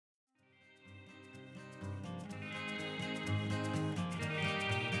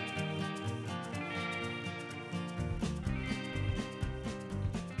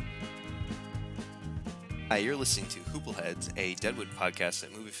Hi, you're listening to Hoopleheads, a Deadwood podcast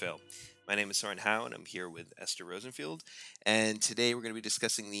at Movie Fail. My name is Soren Howe, and I'm here with Esther Rosenfield. And today we're going to be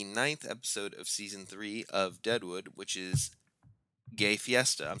discussing the 9th episode of Season 3 of Deadwood, which is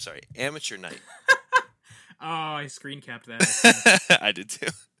Amateur Night. Oh, I screen capped that, I think. I did too.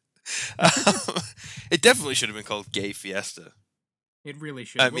 It definitely should have been called Gay Fiesta. It really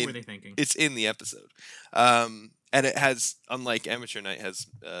should. What were they thinking? It's in the episode. And it has, unlike Amateur Night, has,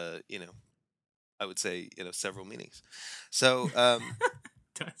 I would say, several meanings. So,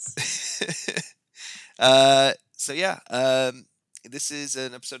 Does. This is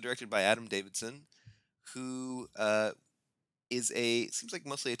an episode directed by Adam Davidson, who seems like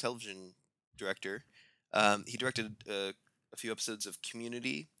mostly a television director. He directed a few episodes of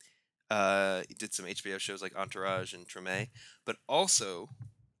Community. He did some HBO shows like Entourage and Treme, but also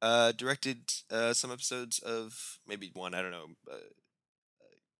directed some episodes of, maybe one, I don't know,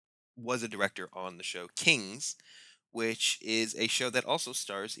 was a director on the show Kings, which is a show that also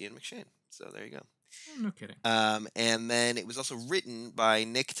stars Ian McShane. So there you go. Oh, no kidding. And then it was also written by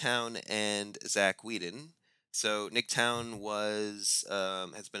Nick Town and Zach Whedon. So Nick Town has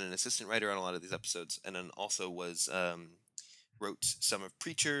been an assistant writer on a lot of these episodes, and then also wrote some of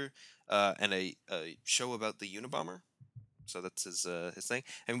Preacher and a show about the Unabomber. So that's his thing.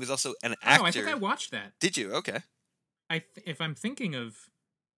 And he was also an actor. Oh, I think I watched that. Did you? Okay. If I'm thinking of,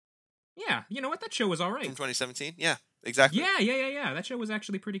 yeah, you know what? That show was all right. From 2017? Yeah, exactly. Yeah. That show was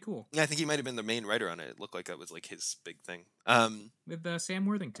actually pretty cool. Yeah, I think he might have been the main writer on it. It looked like that was like his big thing. With Sam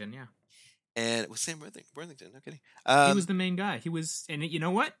Worthington, yeah. And it was Sam Worthington, no kidding. He was the main guy. He was, and you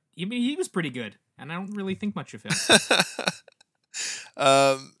know what? He was pretty good, and I don't really think much of him.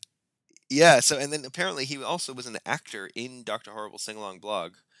 Yeah, so, and then apparently he also was an actor in Dr. Horrible Sing-Along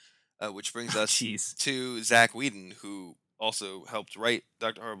Blog, which brings us to Zach Whedon, who also helped write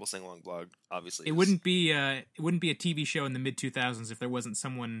Dr. Horrible Sing-Along Blog, obviously. It wouldn't be a TV show in the mid-2000s if there wasn't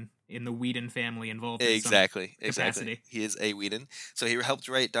someone in the Whedon family involved in some capacity. He is a Whedon. So he helped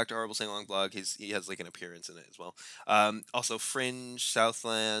write Dr. Horrible Sing-Along Blog. He has like an appearance in it as well. Also Fringe,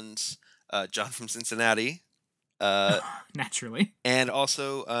 Southland, John from Cincinnati. Naturally. And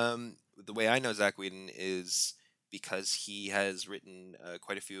also, the way I know Zach Whedon is because he has written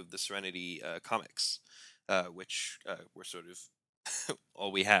quite a few of the Serenity comics, which were sort of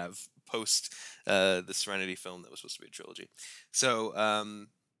all we have post the Serenity film that was supposed to be a trilogy. So,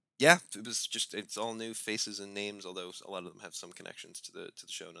 it's all new faces and names, although a lot of them have some connections to the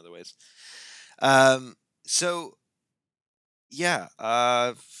show in other ways.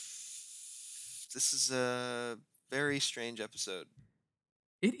 This is a very strange episode.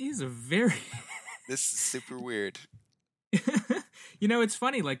 It is a very... This is super weird. It's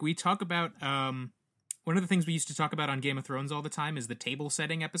funny. Like, we talk about... one of the things we used to talk about on Game of Thrones all the time is the table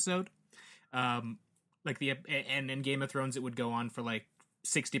setting episode. And in Game of Thrones, it would go on for,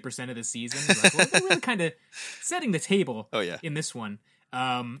 60% of the season. They're really kind of setting the table in this one.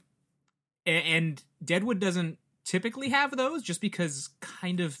 And Deadwood doesn't typically have those just because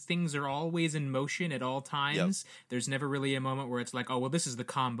kind of things are always in motion at all times. Yep. There's never really a moment where it's like, oh, well, this is the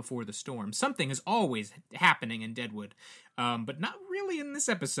calm before the storm. Something is always happening in Deadwood, but not really in this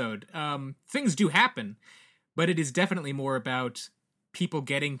episode. Things do happen, but it is definitely more about people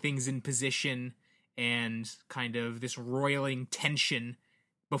getting things in position and kind of this roiling tension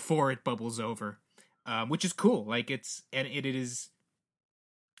before it bubbles over, which is cool. It is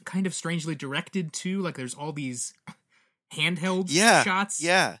kind of strangely directed too. There's all these handheld shots.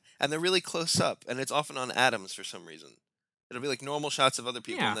 Yeah, and they're really close up, and it's often on Adams for some reason. It'll be normal shots of other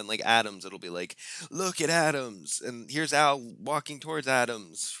people, and then Adams, it'll be look at Adams, and here's Al walking towards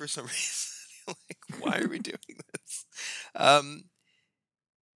Adams for some reason. Why are we doing this?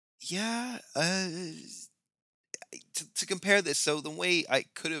 To compare this, so the way I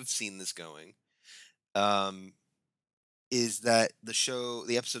could have seen this going, is that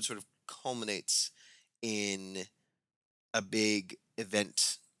the episode sort of culminates in a big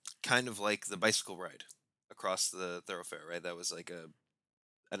event, kind of like the bicycle ride across the thoroughfare, right? That was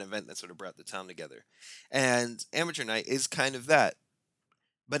an event that sort of brought the town together. And Amateur Night is kind of that,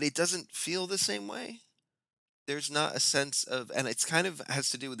 but it doesn't feel the same way. There's not a sense of, and it's kind of has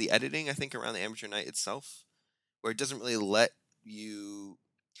to do with the editing, I think, around the Amateur Night itself, where it doesn't really let you...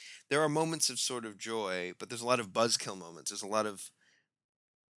 There are moments of sort of joy, but there's a lot of buzzkill moments. There's a lot of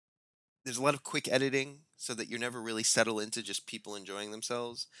quick editing so that you're never really settle into just people enjoying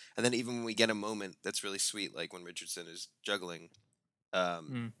themselves. And then even when we get a moment that's really sweet, like when Richardson is juggling,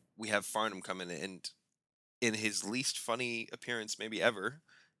 we have Farnham come in, and in his least funny appearance maybe ever,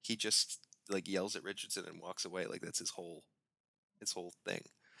 he just yells at Richardson and walks away. That's his whole thing.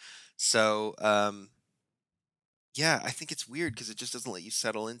 So Yeah, I think it's weird because it just doesn't let you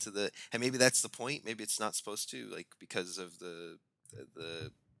settle into the, and maybe that's the point. Maybe it's not supposed to, like, because of the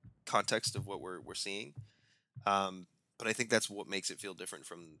context of what we're seeing. Um, but I think that's what makes it feel different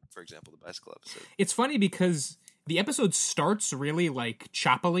from, for example, the bicycle episode. It's funny because the episode starts really like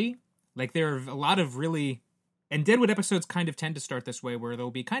choppily. Like there are a lot of really, and Deadwood episodes kind of tend to start this way, where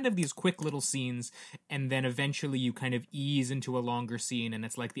there'll be kind of these quick little scenes, and then eventually you kind of ease into a longer scene, and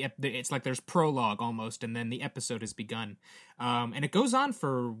it's like it's like there's prologue almost, and then the episode has begun, and it goes on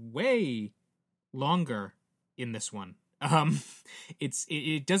for way longer in this one. Um,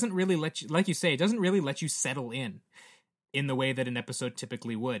 it doesn't really let you, like you say, it doesn't really let you settle in the way that an episode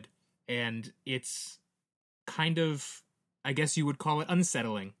typically would, and it's kind of, I guess you would call it,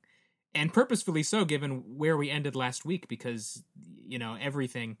 unsettling, and purposefully so, given where we ended last week, because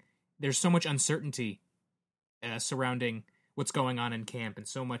everything, there's so much uncertainty surrounding what's going on in camp, and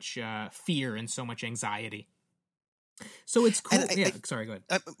so much fear and so much anxiety. So it's And cool. Yeah, sorry, go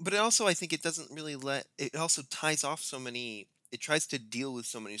ahead. but it also, I think it doesn't really let. It also ties off so many. It tries to deal with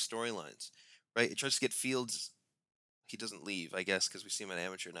so many storylines, right? It tries to get Fields. He doesn't leave, I guess, because we see him at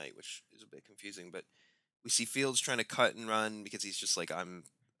amateur night, which is a bit confusing. But we see Fields trying to cut and run because he's just like, I'm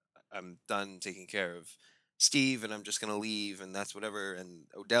done taking care of Steve, and I'm just gonna leave, and that's whatever. And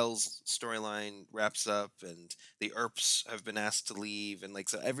Odell's storyline wraps up, and the Earps have been asked to leave, and like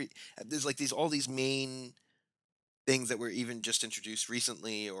so there's like these all these main things that were even just introduced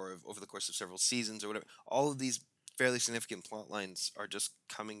recently or over the course of several seasons or whatever. All of these fairly significant plot lines are just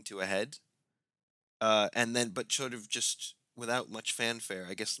coming to a head, and then but sort of just without much fanfare.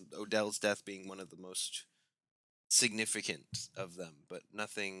 I guess Odell's death being one of the most significant of them, but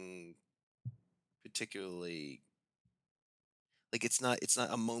nothing particularly, like it's not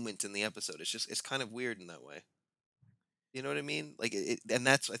a moment in the episode. It's kind of weird in that way. You know what I mean? Like and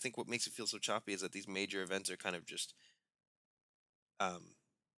that's, I think, what makes it feel so choppy is that these major events are kind of just um,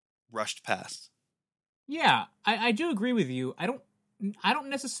 rushed past. Yeah, I do agree with you. I don't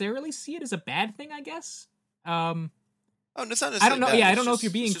necessarily see it as a bad thing, I guess. Um, Oh, it's not I don't necessarily know. bad. Yeah, I It's don't know if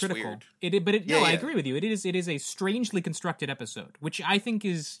you're just it's being just critical. weird. No, Yeah, I yeah. agree with you. It is a strangely constructed episode, which I think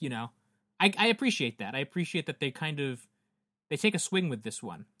is, I appreciate that. I appreciate that they take a swing with this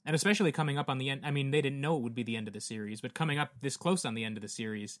one, and especially coming up on the end. I mean, they didn't know it would be the end of the series, but coming up this close on the end of the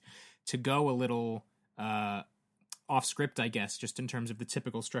series, to go a little off script, I guess, just in terms of the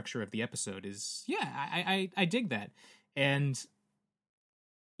typical structure of the episode is, yeah, I dig that, and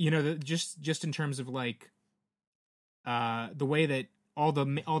just in terms of like the way that all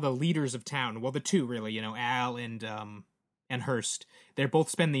the leaders of town, well, the two really, Al and Hearst, they both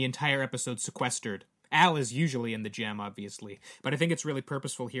spend the entire episode sequestered. Al is usually in the gem, obviously, but I think it's really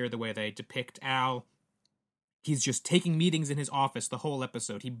purposeful here the way they depict Al. He's just taking meetings in his office the whole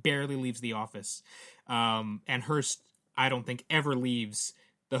episode. He barely leaves the office. And Hearst, I don't think, ever leaves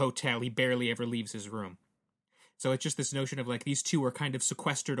the hotel. He barely ever leaves his room. So it's just this notion of like these two are kind of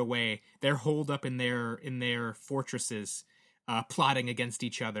sequestered away. They're holed up in their fortresses, plotting against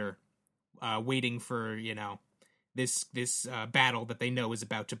each other, waiting for this battle that they know is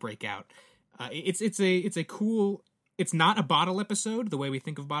about to break out. It's a cool. It's not a bottle episode the way we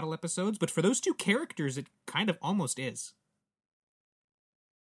think of bottle episodes, but for those two characters, it kind of almost is.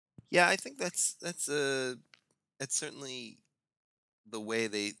 Yeah, I think that's certainly the way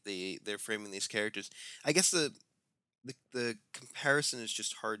they're framing these characters. I guess the comparison is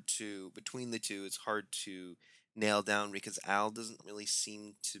just hard to, between the two. It's hard to nail down because Al doesn't really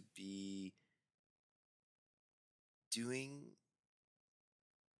seem to be doing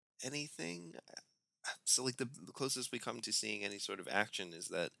anything. So like the closest we come to seeing any sort of action is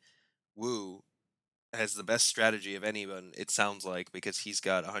that Wu has the best strategy of anyone, it sounds like, because he's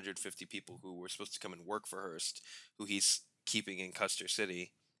got 150 people who were supposed to come and work for Hearst, who he's keeping in Custer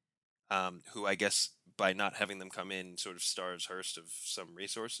City, who I guess by not having them come in sort of starves Hearst of some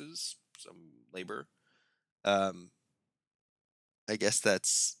resources, some labor. Um, I guess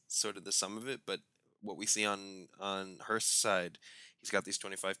that's sort of the sum of it. But what we see on Hearst's side, he's got these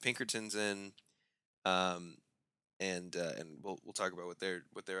 25 Pinkertons in, um, and we'll talk about what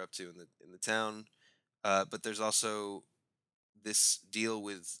they're up to in the town. But there's also this deal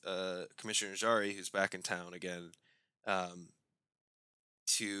with Commissioner Jari, who's back in town again, um,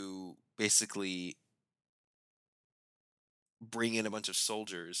 to basically bring in a bunch of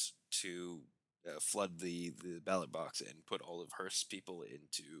soldiers to flood the ballot box and put all of Hearst's people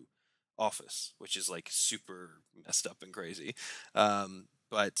into office, which is like super messed up and crazy.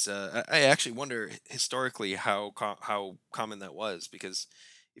 But I actually wonder historically how common that was, because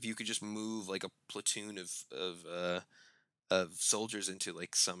if you could just move like a platoon of soldiers into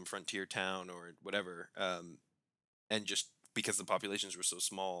like some frontier town or whatever, and just because the populations were so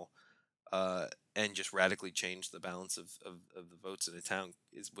small, and just radically changed the balance of the votes in a town.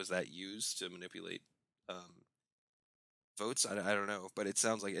 Was that used to manipulate um, votes? I don't know, but it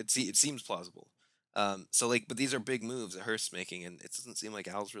sounds like it seems plausible. So like, but these are big moves that Hearst's making, and it doesn't seem like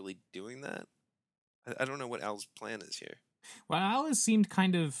Al's really doing that. I don't know what Al's plan is here. Well, Al has seemed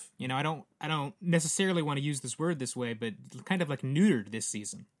kind of, I don't necessarily want to use this word this way, but kind of like neutered this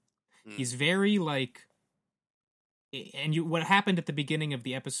season. Mm. He's very like, and what happened at the beginning of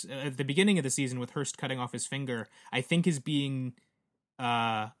the episode, at the beginning of the season with Hearst cutting off his finger, I think is being,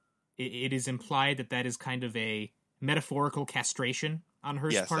 it is implied that is kind of a metaphorical castration on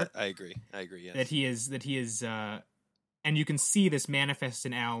Hearst's part. I agree. Yes. That he is, and you can see this manifest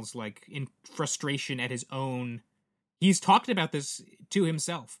in Al's like in frustration at his own. He's talked about this to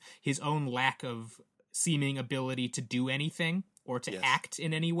himself, his own lack of seeming ability to do anything or to act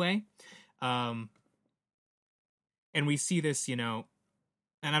in any way. And we see this, and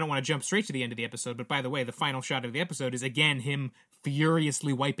I don't want to jump straight to the end of the episode, but by the way, the final shot of the episode is again him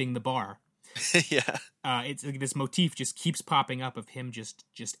furiously wiping the bar. Yeah. It's like this motif just keeps popping up of him just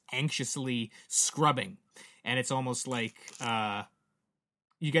anxiously scrubbing. And it's almost like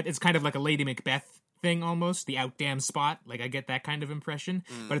it's kind of like a Lady Macbeth thing almost, the out damn spot. Like I get that kind of impression.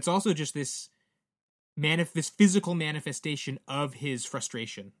 But it's also just this physical manifestation of his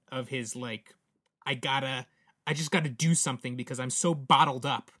frustration, of his like, I just gotta do something because I'm so bottled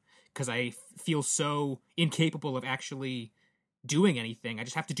up, because I feel so incapable of actually doing anything. I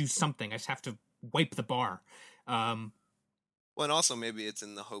just have to do something. I just have to wipe the bar. Well, and also maybe it's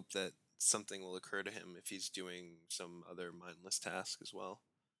in the hope that something will occur to him if he's doing some other mindless task as well.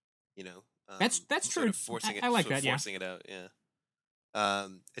 That's true. Forcing it, I like that. Forcing it out. Yeah.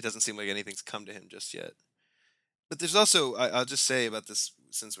 It doesn't seem like anything's come to him just yet. But there's also, I'll just say about this,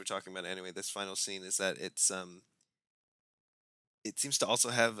 since we're talking about it anyway, this final scene is that it seems to also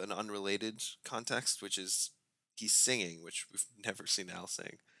have an unrelated context, which is he's singing, which we've never seen Al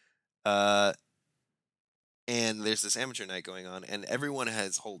sing. And there's this amateur night going on, and everyone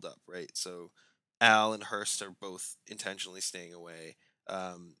has holed up, right? So Al and Hearst are both intentionally staying away.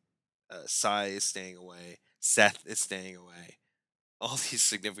 Cy is staying away. Seth is staying away. All these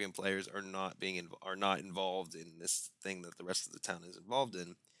significant players are not involved in this thing that the rest of the town is involved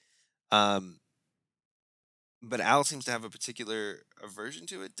in. But Al seems to have a particular aversion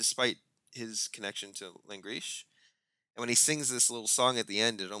to it, despite his connection to Langrishe. And when he sings this little song at the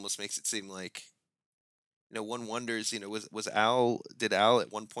end, it almost makes it seem like, one wonders, did Al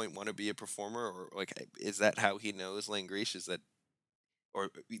at one point want to be a performer, or like, is that how he knows Langrishe? Is that, or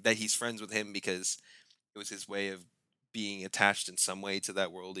that he's friends with him because it was his way of being attached in some way to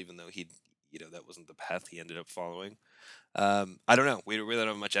that world, even though that wasn't the path he ended up following. I don't know. We really don't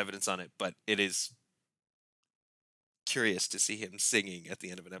have much evidence on it, but it is curious to see him singing at the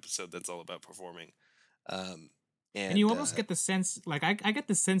end of an episode that's all about performing. And you almost get the sense, like I get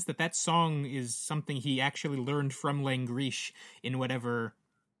the sense that song is something he actually learned from Langrishe in whatever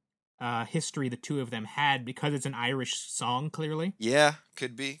history the two of them had, because it's an Irish song, clearly. Yeah,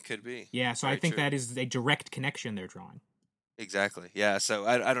 could be. Yeah, so very I think true. That is a direct connection they're drawing. Exactly. Yeah, so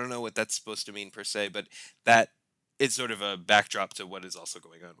I don't know what that's supposed to mean per se, but that is sort of a backdrop to what is also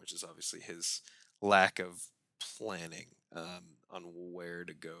going on, which is obviously his lack of planning on where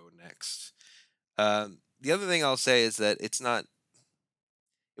to go next. The other thing I'll say is that it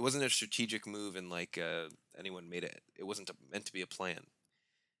wasn't a strategic move, and like anyone made it. It wasn't meant to be a plan.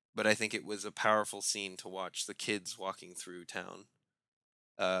 But I think it was a powerful scene to watch the kids walking through town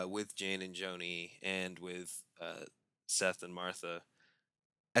with Jane and Joni, and with Seth and Martha,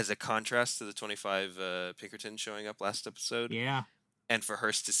 as a contrast to the 25 Pinkerton showing up last episode. Yeah. And for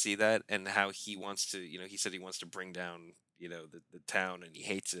Hearst to see that, and how he wants to, he said he wants to bring down, the town, and he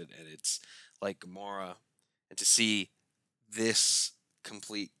hates it, and it's like Gomorrah. And to see this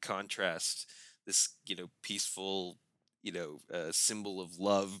complete contrast, this, peaceful, symbol of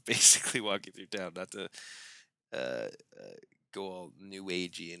love basically walking through town, not to go all new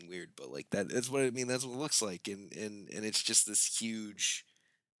agey and weird, but like that's what I mean. That's what it looks like. And it's just this huge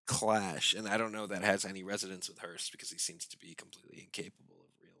clash. And I don't know that has any resonance with Hearst, because he seems to be completely incapable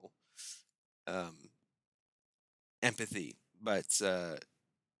of real empathy. But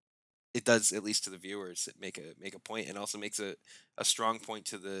it does, at least to the viewers, make a point, and also makes a strong point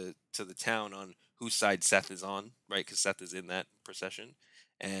to the town on whose side Seth is on, right? Because Seth is in that procession.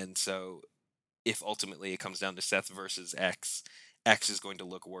 And so if ultimately it comes down to Seth versus X is going to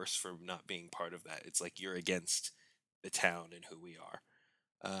look worse for not being part of that. It's like you're against the town and who we are.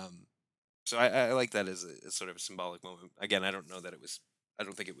 So I like that as a sort of a symbolic moment. Again, I don't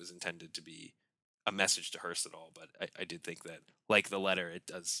think it was intended to be a message to Hearst at all, but I did think that, like the letter, it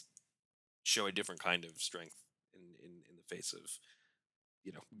does show a different kind of strength in the face of,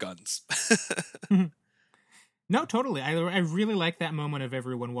 guns. No, totally. I really like that moment of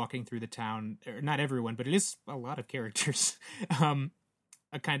everyone walking through the town. Or not everyone, but it is a lot of characters.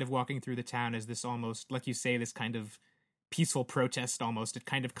 A kind of walking through the town as this almost, like you say, this kind of peaceful protest almost. It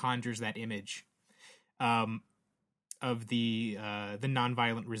kind of conjures that image of the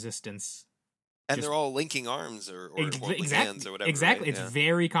nonviolent resistance. And they're all linking arms or holding hands or whatever. Exactly. Right? It's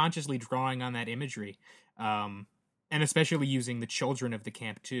very consciously drawing on that imagery. And especially using the children of the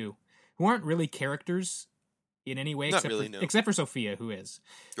camp, too, who aren't really characters in any way, except for Sophia, who is.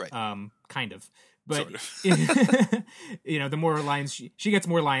 Right. Kind of. But, sort of. the more lines, she gets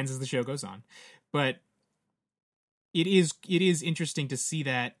more lines as the show goes on. But it is interesting to see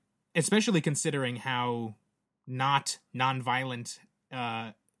that, especially considering how not nonviolent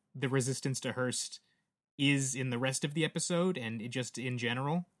the resistance to Hearst is in the rest of the episode, and it just in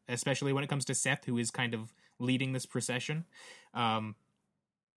general, especially when it comes to Seth, who is kind of leading this procession.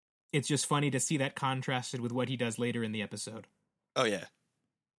 It's just funny to see that contrasted with what he does later in the episode. Oh yeah,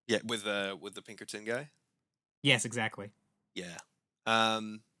 with the Pinkerton guy. Yes, exactly. Yeah.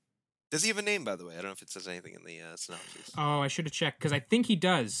 Does he have a name, by the way? I don't know if it says anything in the synopsis. Oh, I should have checked because I think he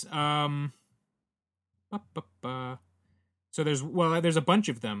does. So there's a bunch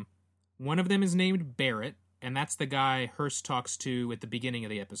of them. One of them is named Barrett, and that's the guy Hearst talks to at the beginning of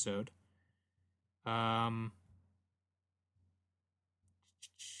the episode.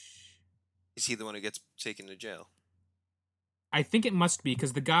 Is he the one who gets taken to jail? I think it must be,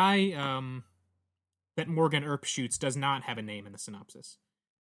 because the guy that Morgan Earp shoots does not have a name in the synopsis.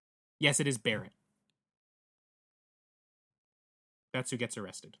 Yes, it is Barrett. That's who gets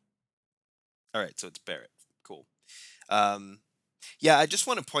arrested. All right, so it's Barrett. Cool. Yeah, I just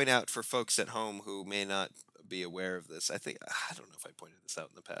want to point out for folks at home who may not be aware of this. I don't know if I pointed this out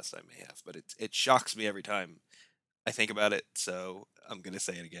in the past. I may have, but it shocks me every time I think about it. So I'm going to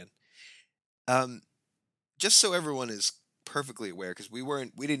say it again. Just so everyone is perfectly aware, because we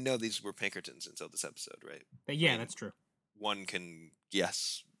didn't know these were Pinkertons until this episode, right? Yeah, that's true. One can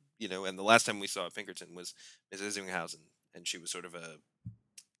guess, and the last time we saw a Pinkerton was Mrs. Isringhausen, and she was sort of a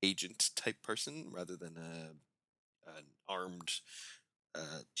agent type person rather than an armed.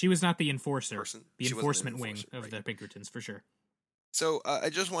 She was not the enforcer. Person. The enforcement wing of the Pinkertons, for sure. So I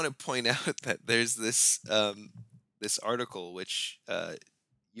just want to point out that there's this this article which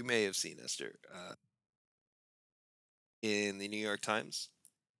you may have seen, Esther, in the New York Times,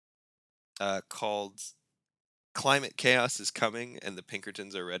 called "Climate Chaos is Coming and the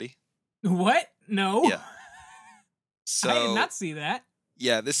Pinkertons Are Ready." What? No. Yeah. So I did not see that.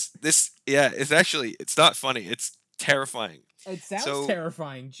 Yeah, it's not funny. It's terrifying. It sounds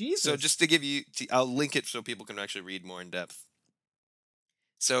terrifying. Jesus. So just to give you, I'll link it so people can actually read more in depth.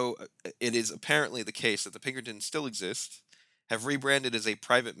 So it is apparently the case that the Pinkertons still exist, have rebranded as a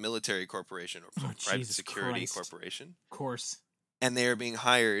private military corporation or private security corporation. Of course. And they are being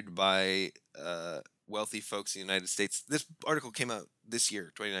hired by wealthy folks in the United States. This article came out this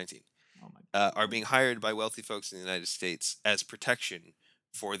year, 2019. Oh my God. Are being hired by wealthy folks in the United States as protection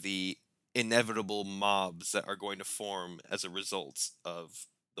for the inevitable mobs that are going to form as a result of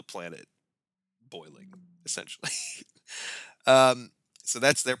the planet boiling, essentially. So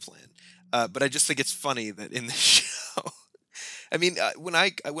that's their plan. But I just think it's funny that in the show, I mean, when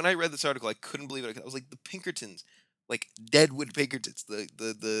I read this article, I couldn't believe it. I was like, the Pinkertons, like Deadwood Pinkertons,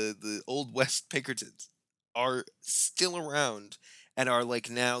 the Old West Pinkertons, are still around and are like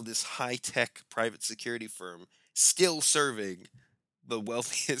now this high-tech private security firm still serving the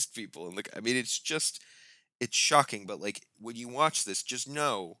wealthiest people. And I mean, it's shocking. But like when you watch this, just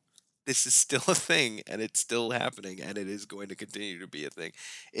know this is still a thing, and it's still happening, and it is going to continue to be a thing.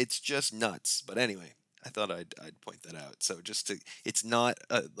 It's just nuts. But anyway, I thought I'd point that out. So it's not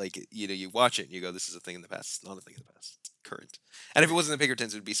like you watch it and you go, this is a thing in the past. It's not a thing in the past. It's current. And if it wasn't the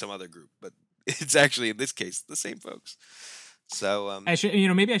Pinkertons, it would be some other group. But it's actually in this case the same folks. So I should,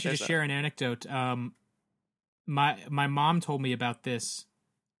 maybe I should just share an anecdote. My mom told me about this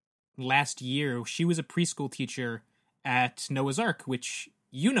last year. She was a preschool teacher at Noah's Ark, which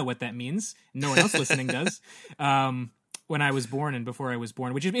you know what that means. No one else listening does. When I was born and before I was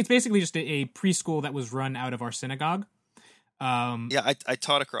born, it's basically just a preschool that was run out of our synagogue. Yeah, I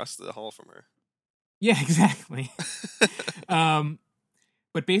taught across the hall from her. Yeah, exactly.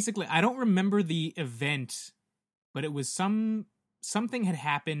 But basically, I don't remember the event, but it was something had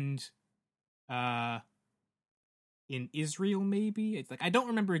happened in Israel, maybe. It's like I don't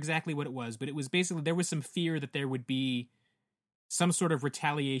remember exactly what it was, but it was basically there was some fear that there would be some sort of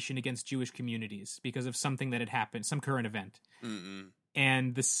retaliation against Jewish communities because of something that had happened, some current event. Mm-mm.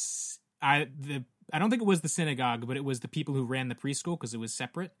 And I don't think it was the synagogue, but it was the people who ran the preschool because it was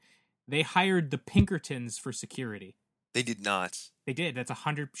separate. They hired the Pinkertons for security. They did not. They did. That's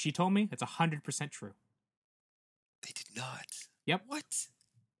 100. She told me that's 100% true. They did not. Yep. What?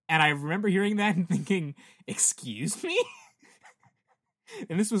 And I remember hearing that and thinking, "Excuse me."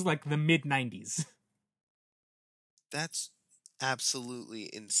 And this was like the mid 90s. That's absolutely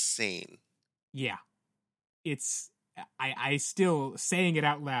insane. Yeah, it's. I still saying it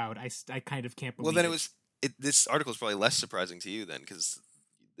out loud. I kind of can't believe. Well, then it was. This article is probably less surprising to you then, because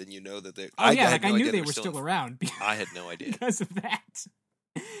then you know that they. Oh yeah, like I knew they were still around. I had no idea because of that.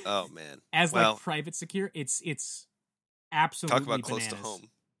 Oh man, as like private secure, it's absolutely talk about bananas. Close to home.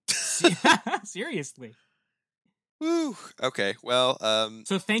 Seriously. Woo. Okay. Well.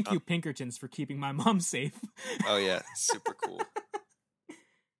 So thank you, Pinkertons, for keeping my mom safe. Oh yeah, super cool.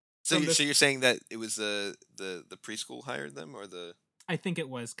 So you're saying that it was the preschool hired them, or the? I think it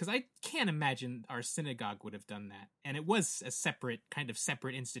was, because I can't imagine our synagogue would have done that, and it was a separate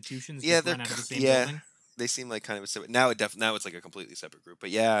institutions. Yeah, they're run out of the same building. They seem like kind of a separate. Now it's like a completely separate group, but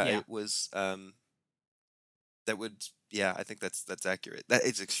yeah. It was. That would I think that's accurate. That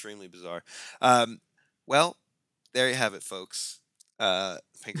it's extremely bizarre. Well, there you have it, folks.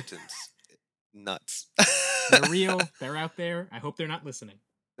 Pinkertons, nuts. They're real. They're out there. I hope they're not listening.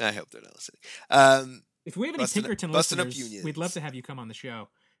 I hope they're not listening. If we have any Pinkerton listeners, we'd love to have you come on the show.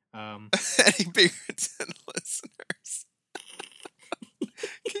 Any Pinkerton listeners?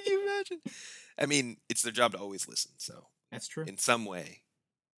 Can you imagine? I mean, it's their job to always listen, so that's true. In some way,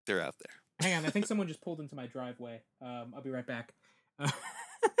 they're out there. Hang on, I think someone just pulled into my driveway. I'll be right back. No,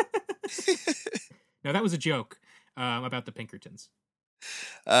 that was a joke about the Pinkertons.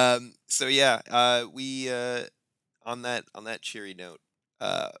 So yeah, we on that cheery note,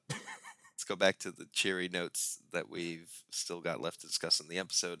 let's go back to the cheery notes that we've still got left to discuss in the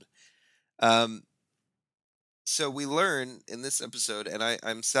episode. So we learn in this episode, and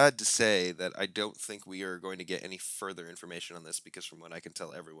I'm sad to say that I don't think we are going to get any further information on this, because from what I can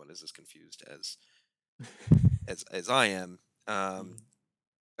tell, everyone is as confused as I am.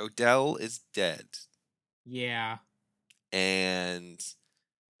 Odell is dead. Yeah. And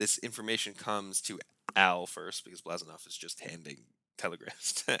this information comes to Al first, because Blazanov is just handing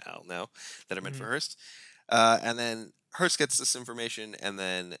telegrams to Al now that are meant for Hearst. And then Hearst gets this information, and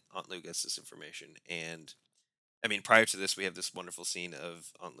then Aunt Lou gets this information. And I mean, prior to this, we have this wonderful scene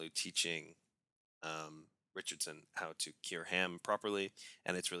of Aunt Lou teaching Richardson how to cure ham properly,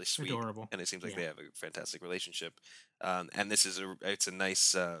 and it's really sweet. Adorable. And it seems like they have a fantastic relationship. And this is it's a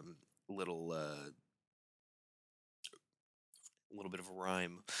nice little bit of a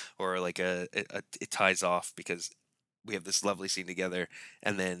rhyme, or like it ties off, because we have this lovely scene together,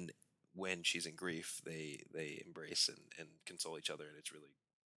 and then when she's in grief, they embrace and console each other, and it's really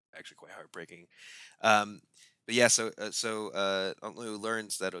actually quite heartbreaking. But yeah, so Aunt Lou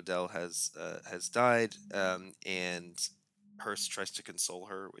learns that Odell has died, and Hearst tries to console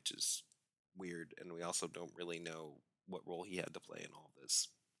her, which is weird, and we also don't really know what role he had to play in all this.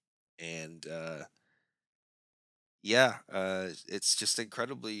 And it's just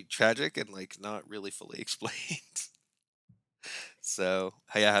incredibly tragic and like not really fully explained. So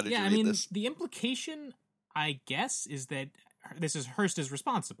how did you read this? The implication, I guess, is that this is Hearst is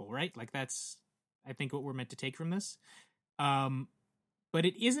responsible, right? Like that's, I think, what we're meant to take from this. But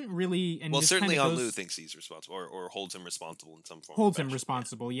it isn't really. And well, certainly Aunt Lou thinks he's responsible, or holds him responsible in some form. Holds him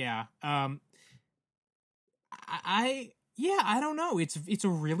responsible, yeah. I don't know. It's a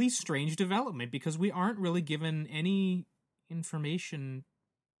really strange development, because we aren't really given any information.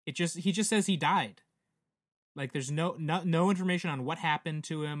 He just says he died. Like there's no information on what happened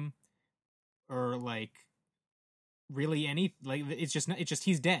to him, or like really any, like it's just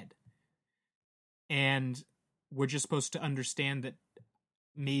he's dead. And we're just supposed to understand that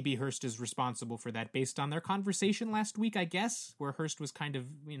maybe Hearst is responsible for that based on their conversation last week, I guess, where Hearst was kind of,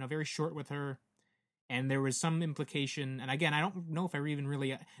 very short with her. And there was some implication, and again, I don't know if I even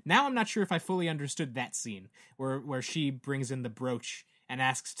really... Now I'm not sure if I fully understood that scene, where she brings in the brooch and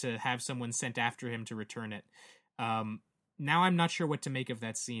asks to have someone sent after him to return it. Now I'm not sure what to make of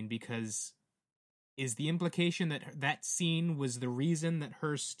that scene, because is the implication that that scene was the reason that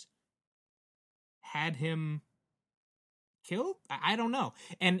Hearst had him killed? I don't know.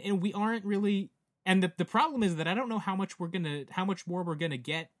 And we aren't really... And the problem is that I don't know how much more we're gonna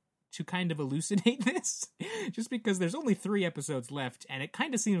get to kind of elucidate this, just because there's only 3 episodes left, and it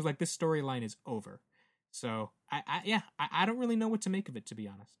kind of seems like this storyline is over. So I don't really know what to make of it, to be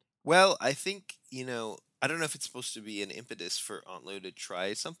honest. Well, I think I don't know if it's supposed to be an impetus for Aunt Lou to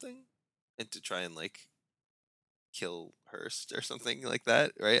try something and to try and like kill Hearst or something like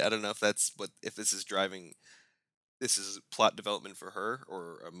that, right? I don't know if that's what if this is driving this is plot development for her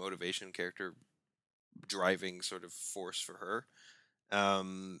or a motivation character driving sort of force for her.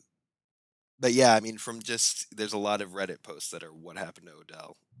 Um, but yeah, I mean, from just there's a lot of Reddit posts that are what happened to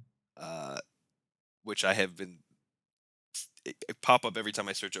Odell, uh, which I have been it pop up every time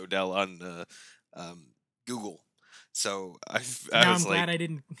I search Odell on um, Google. So I Now was I'm like, glad I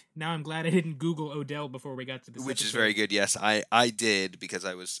didn't. Now I'm glad I didn't Google Odell before we got to this which is very episode. good. Yes, I did because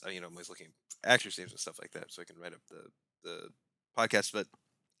I was I was looking at actors names and stuff like that, so I can write up the podcast. But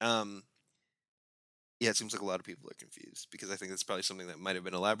um, yeah, it seems like a lot of people are confused because I think that's probably something that might have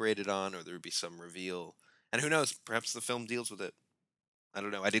been elaborated on, or there would be some reveal. And who knows? Perhaps the film deals with it. I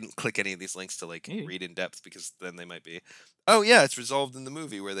don't know. I didn't click any of these links to like Maybe. read in depth because then they might be, oh yeah, it's resolved in the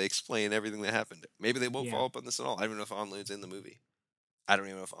movie where they explain everything that happened. Maybe they won't Yeah. follow up on this at all. I don't even know if Aunt Lu's in the movie. I don't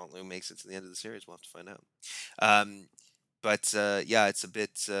even know if Aunt Lu makes it to the end of the series. We'll have to find out. Um, but yeah, it's a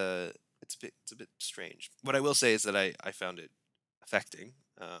bit strange. What I will say is that I found it affecting,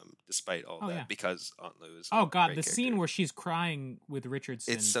 despite all Oh that, yeah. because Aunt Lu is Oh a God, great the scene character. where she's crying with It's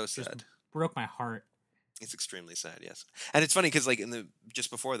Richardson so just sad. broke my heart. It's extremely sad, yes. And it's funny because like in the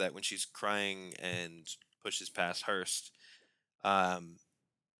just before that, when she's crying and pushes past Hearst, um,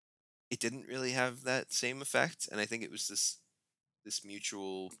 it didn't really have that same effect. And I think it was this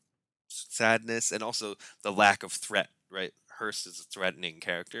mutual sadness and also the lack of threat. Right, Hearst is a threatening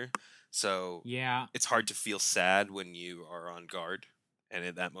character, so Yeah, it's hard to feel sad when you are on guard, and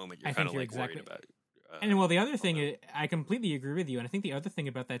at that moment you're I kind think of you're like worried exactly. about. And well, the other Aunt thing, Lu. I completely agree with you. And I think the other thing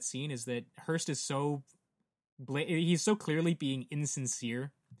about that scene is that Hearst is so he's so clearly being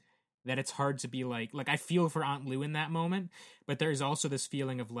insincere that it's hard to be like I feel for Aunt Lou in that moment, but there's also this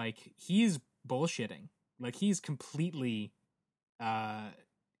feeling of like he's bullshitting, like he's completely uh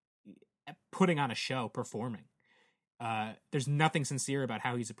putting on a show, performing. There's nothing sincere about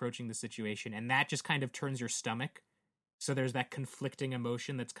how he's approaching the situation, and that just kind of turns your stomach. So there's that conflicting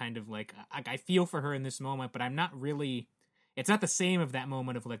emotion that's kind of like I feel for her in this moment, but I'm not really. It's not the same of that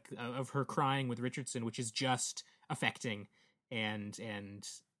moment of like of her crying with Richardson, which is just affecting and and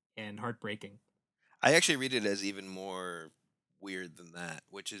and heartbreaking. I actually read it as even more weird than that,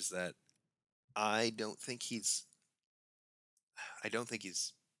 which is that I don't think he's I don't think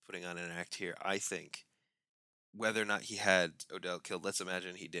he's putting on an act here. I think whether or not he had Odell killed, let's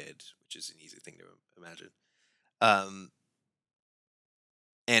imagine he did, which is an easy thing to imagine. Um,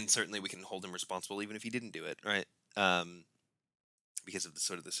 and certainly we can hold him responsible even if he didn't do it, right? Um, because of the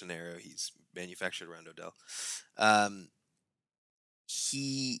sort of the scenario he's manufactured around Odell. Um,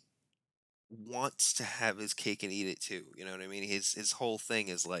 he wants to have his cake and eat it too. You know what I mean? His whole thing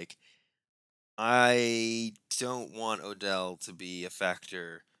is like, I don't want Odell to be a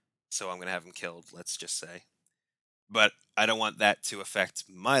factor, so I'm gonna have him killed. Let's just say, but I don't want that to affect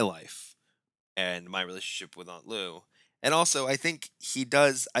my life and my relationship with Aunt Lou. And also, I think he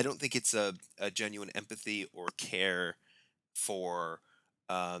does. I don't think it's a genuine empathy or care for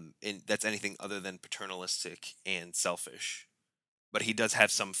that's anything other than paternalistic and selfish. But he does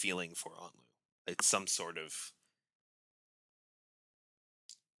have some feeling for Aunt Lou. It's some sort of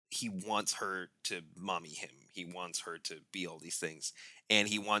he wants her to mommy him. He wants her to be all these things, and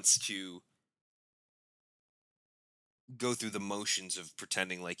he wants to go through the motions of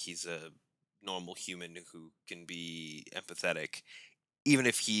pretending like he's a normal human who can be empathetic, even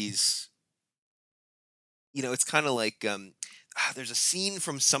if he's it's kind of like there's a scene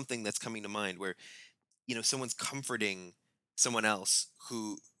from something that's coming to mind where someone's comforting someone else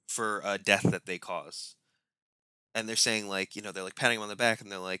who for a death that they cause, and they're saying like they're like patting him on the back and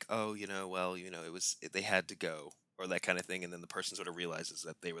they're like, oh, well, they had to go, or that kind of thing, and then the person sort of realizes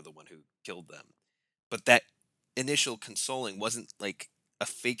that they were the one who killed them. But that initial consoling wasn't like a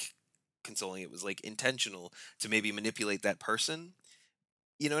fake consoling, it was like intentional to maybe manipulate that person.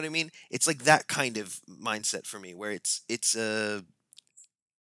 You know what I mean? It's like that kind of mindset for me, where it's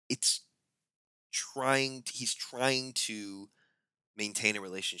he's trying to maintain a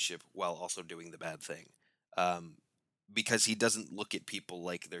relationship while also doing the bad thing. Um, because he doesn't look at people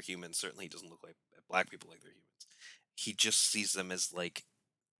like they're humans. Certainly, he doesn't look like at black people like they're humans. He just sees them as like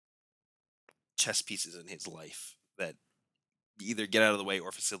chess pieces in his life that either get out of the way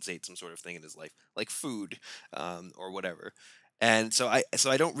or facilitate some sort of thing in his life, like food, or whatever. And so I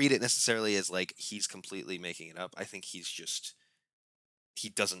don't read it necessarily as like he's completely making it up. I think he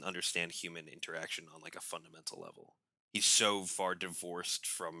doesn't understand human interaction on like a fundamental level. He's so far divorced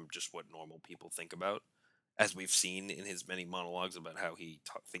from just what normal people think about, as we've seen in his many monologues about how he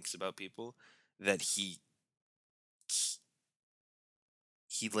thinks about people, that he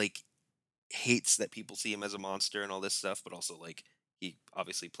he like hates that people see him as a monster and all this stuff, but also like he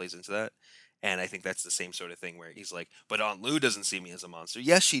obviously plays into that. And I think that's the same sort of thing where he's like, but Aunt Lou doesn't see me as a monster.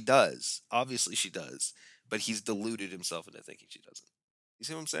 Yes, she does. Obviously, she does. But he's deluded himself into thinking she doesn't. You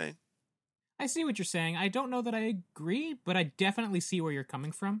see what I'm saying? I see what you're saying. I don't know that I agree, but I definitely see where you're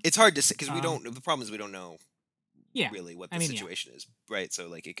coming from. It's hard to say because we Um, don't. The problem is we don't know yeah, really what I the mean, yeah. situation is, right? So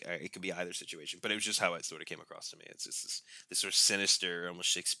like it could be either situation, but it was just how it sort of came across to me. It's just this sort of sinister, almost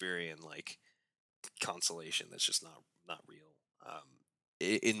Shakespearean like consolation that's just not real,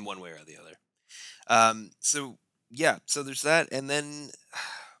 in one way or the other. So yeah, so there's that, and then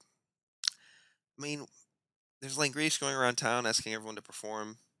I mean, there's Langrishe going around town asking everyone to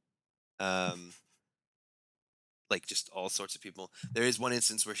perform, um, like just all sorts of people. There is one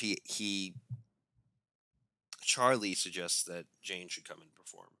instance where he Charlie suggests that Jane should come and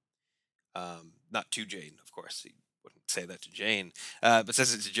perform. Not to Jane, of course. He wouldn't say that to Jane, but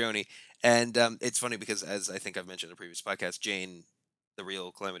says it to Joni. And it's funny because, as I think I've mentioned in a previous podcast, Jane, the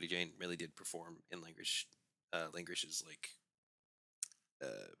real Calamity Jane, really did perform in Langrishe's like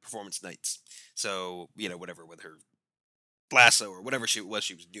performance nights. So whatever with her lasso or whatever she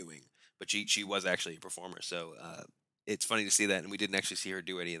was doing, but she was actually a performer. So it's funny to see that, and we didn't actually see her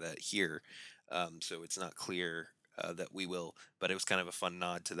do any of that here. So it's not clear that we will, but it was kind of a fun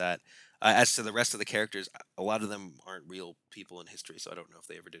nod to that. As to the rest of the characters, a lot of them aren't real people in history, so I don't know if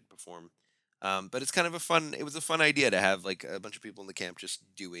they ever did perform. But it's kind of it was a fun idea to have like a bunch of people in the camp just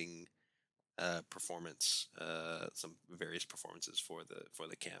doing some various performances for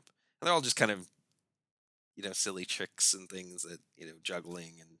the camp, and they're all just kind of silly tricks and things that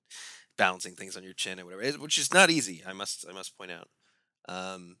juggling and balancing things on your chin or whatever, which is not easy. I must point out,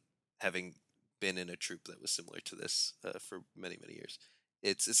 having been in a troupe that was similar to this for many years,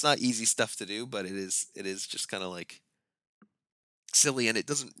 it's not easy stuff to do, but it is just kind of like silly, and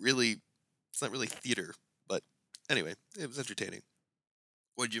it's not really theater, but anyway, it was entertaining.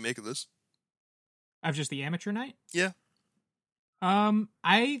 What did you make of this? Of just the amateur night? Yeah.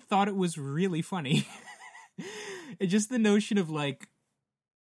 I thought it was really funny. Just the notion of like,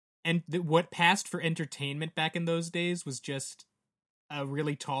 and what passed for entertainment back in those days was just a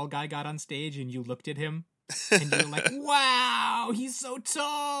really tall guy got on stage and you looked at him and you're like, wow, he's so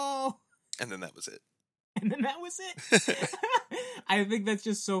tall. And then that was it. And then that was it. I think that's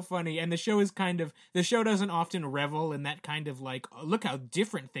just so funny. And the show doesn't often revel in that kind of like, oh, look how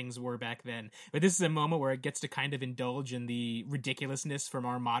different things were back then. But this is a moment where it gets to kind of indulge in the ridiculousness from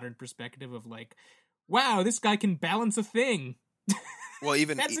our modern perspective of like, wow, this guy can balance a thing. Well,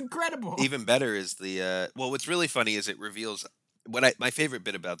 that's incredible. Even better is what's really funny is it reveals my favorite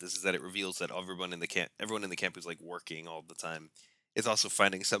bit about this is that it reveals that everyone in the camp who's like working all the time is also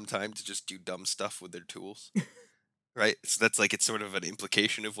finding some time to just do dumb stuff with their tools. Right? So that's like, it's sort of an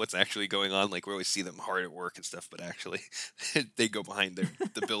implication of what's actually going on. Like, we always see them hard at work and stuff, but actually they go behind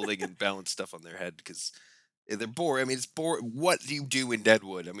the building and balance stuff on their head because they're bored. I mean, it's bored. What do you do in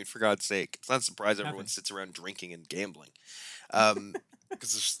Deadwood? I mean, for God's sake, it's not a surprise everyone sits around drinking and gambling.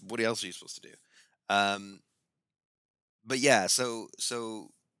 Because what else are you supposed to do? But yeah, so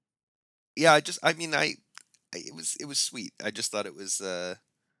yeah, it was sweet. I just thought it was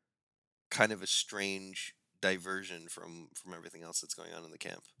kind of a strange diversion from everything else that's going on in the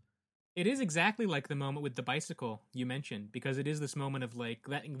camp. It is exactly like the moment with the bicycle you mentioned, because it is this moment of like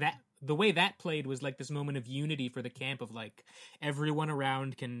that the way that played was like this moment of unity for the camp of like everyone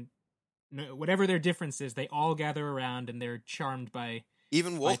around can, whatever their difference is, they all gather around and they're charmed by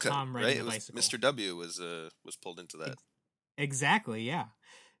even Wolcott, Tom right? It was Mr. W was pulled into that. Exactly, yeah.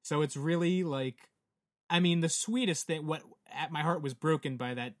 So it's really like, I mean, the sweetest thing, my heart was broken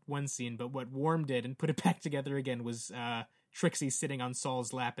by that one scene, but what warmed it and put it back together again was Trixie sitting on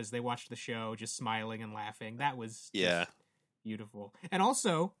Saul's lap as they watched the show, just smiling and laughing. That was beautiful. And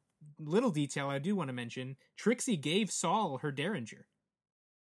also, little detail I do want to mention, Trixie gave Saul her Derringer.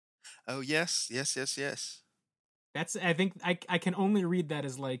 Oh, yes. That's, I think, I can only read that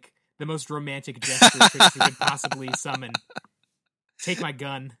as like the most romantic gesture Trixie could possibly summon. Take my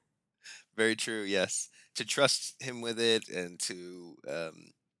gun. Very true, yes. To trust him with it and to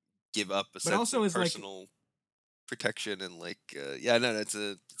give up a sense of personal protection and like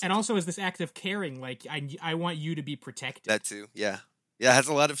and also as this act of caring, like I want you to be protected. That too, yeah, it has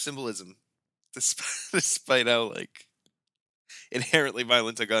a lot of symbolism, despite how like inherently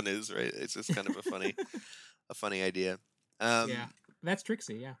violent a gun is, right? It's just kind of a funny idea. Yeah, that's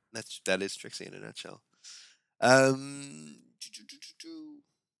Trixie. Yeah, that is Trixie in a nutshell.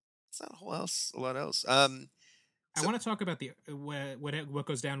 It's not a lot else. I want to talk about the what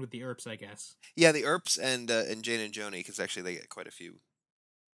goes down with the Earps, I guess. Yeah, the Earps and Jane and Joni, because actually they get quite a few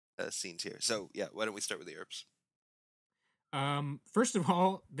scenes here. So yeah, why don't we start with the Earps? First of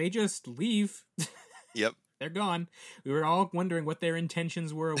all, they just leave. Yep. They're gone. We were all wondering what their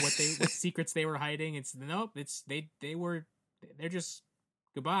intentions were, what secrets they were hiding. It's nope. They're just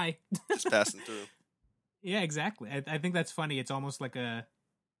goodbye. Just passing through. Yeah, exactly. I think that's funny. It's almost like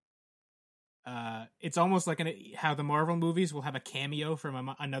it's almost like how the Marvel movies will have a cameo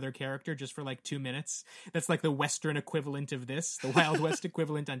from another character just for like 2 minutes. That's like the Western equivalent of this, the Wild West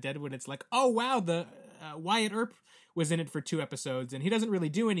equivalent on Deadwood. It's like, oh wow, the Wyatt Earp was in it for 2 episodes, and he doesn't really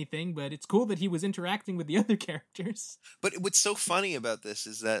do anything, but it's cool that he was interacting with the other characters. But what's so funny about this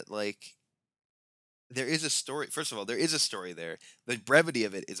is that, like, there is a story. First of all, there is a story there. The brevity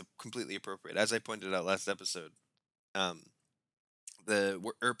of it is completely appropriate. As I pointed out last episode,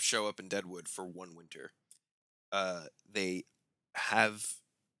 the Earp show up in Deadwood for one winter. They have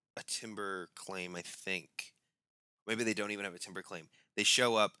a timber claim, I think. Maybe they don't even have a timber claim. They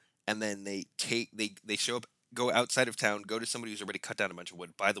show up, and then they show up, go outside of town, go to somebody who's already cut down a bunch of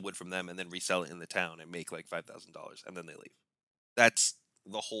wood, buy the wood from them, and then resell it in the town and make like $5,000, and then they leave. That's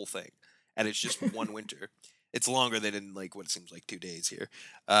the whole thing, and it's just one winter. It's longer than in like what seems like 2 days here.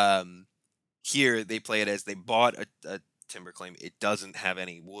 Here they play it as they bought a timber claim. It doesn't have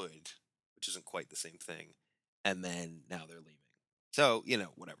any wood, which isn't quite the same thing, and then now they're leaving. So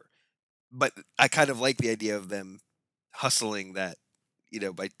whatever. But I kind of like the idea of them hustling that,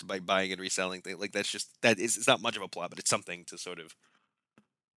 by buying and reselling things. Like it's not much of a plot, but it's something to sort of.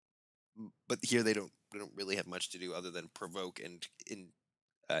 But here they don't really have much to do other than provoke and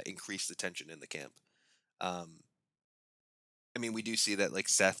increase the tension in the camp. I mean, we do see that like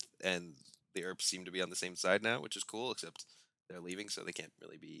Seth and the Earps seem to be on the same side now, which is cool. Except they're leaving, so they can't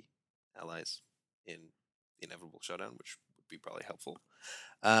really be allies in the inevitable showdown, which would be probably helpful.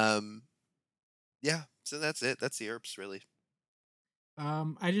 Yeah, so that's it. That's the Earps, really.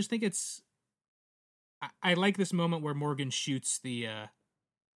 I just think I like this moment where Morgan shoots the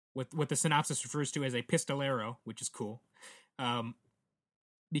what the synopsis refers to as a pistolero, which is cool.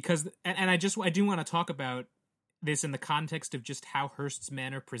 Because I do want to talk about this in the context of just how Hearst's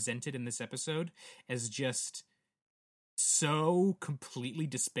men are presented in this episode as just so completely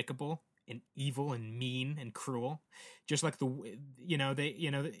despicable and evil and mean and cruel. Just like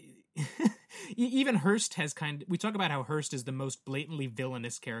even Hearst has we talk about how Hearst is the most blatantly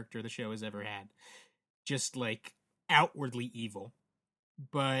villainous character the show has ever had. Just like outwardly evil.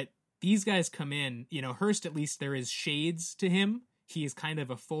 But these guys come in, Hearst, at least there is shades to him. He is kind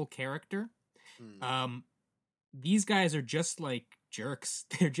of a full character. These guys are just like jerks.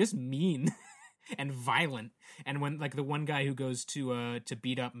 They're just mean and violent. And when like the one guy who goes to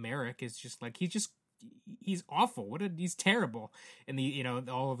beat up Merrick is just like he's awful. He's terrible. And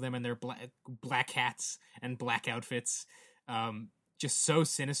all of them in their black hats and black outfits, just so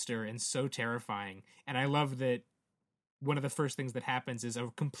sinister and so terrifying. And I love that one of the first things that happens is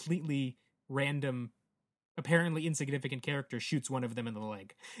a completely random, apparently insignificant character shoots one of them in the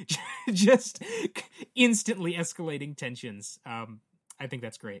leg. Just instantly escalating tensions. I think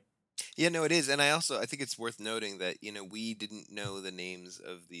that's great. Yeah, no, it is. And I think it's worth noting that, we didn't know the names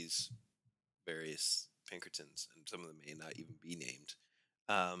of these various Pinkertons, and some of them may not even be named.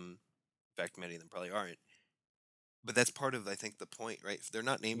 In fact, many of them probably aren't. But that's part of, I think, the point, right? If they're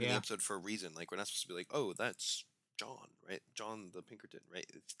not named in the episode for a reason. Like, we're not supposed to be like, oh, that's John, right? John the Pinkerton, right?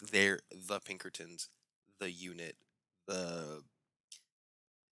 They're the Pinkertons, the unit, the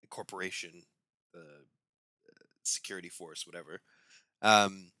corporation, the security force, whatever.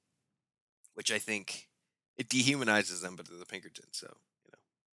 Which I think it dehumanizes them, but they're the Pinkertons, so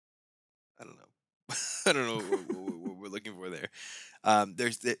I don't know. I don't know what we're looking for there.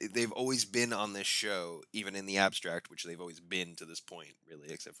 They've always been on this show, even in the abstract, which they've always been to this point, really,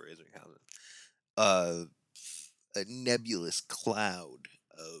 except for Isringhausen. A nebulous cloud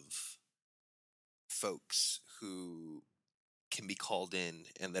of folks who can be called in,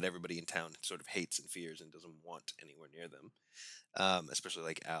 and that everybody in town sort of hates and fears and doesn't want anywhere near them. Especially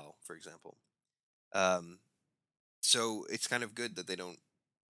like Al, for example. So it's kind of good that they don't,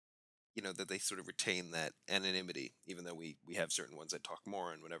 that they sort of retain that anonymity, even though we have certain ones that talk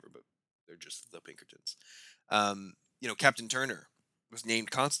more and whatever, but they're just the Pinkertons. Captain Turner was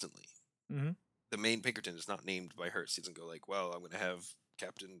named constantly. Mm-hmm. The main Pinkerton is not named by Hearst. He doesn't go like, well, I'm going to have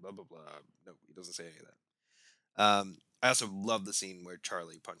Captain blah, blah, blah. No, he doesn't say any of that. I also love the scene where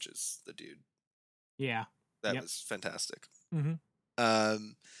Charlie punches the dude. Yeah. That was fantastic. Mm-hmm.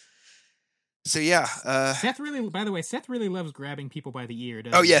 So yeah. Seth really loves grabbing people by the ear,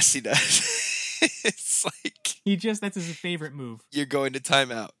 doesn't he? Oh, yes, he does. It's like... that's his favorite move. You're going to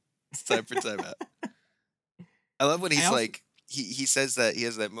timeout. It's time for timeout. I love when he's he says that he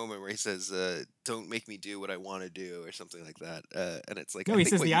has that moment where he says, "Don't make me do what I want to do" or something like that. And it's like No, I he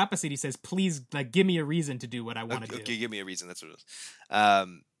think says what the you opposite. He says, "Please, like, give me a reason to do what I want to do." okay, give me a reason. That's what it is.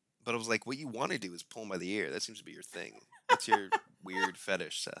 But I was like, what you want to do is pull him by the ear. That seems to be your thing. That's your weird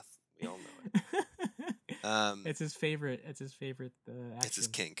fetish, Seth. We all know it. It's his favorite. It's his favorite It's his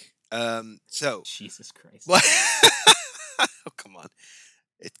action. kink. So Jesus Christ. what? Oh, come on.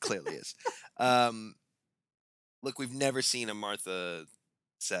 It clearly is. Um, look, we've never seen a Martha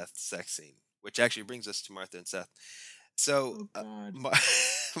Seth sex scene, which actually brings us to Martha and Seth. So Oh God.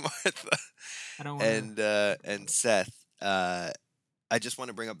 Martha I don't want to. and Seth. I just want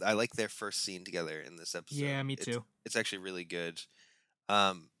to bring up. I like their first scene together in this episode. Yeah, me too. It's actually really good.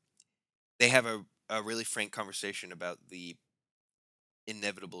 Um, they have a really frank conversation about the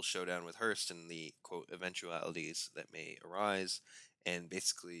inevitable showdown with Hearst and the quote eventualities that may arise. And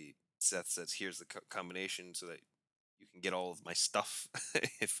basically, Seth says, "Here's the combination so that you can get all of my stuff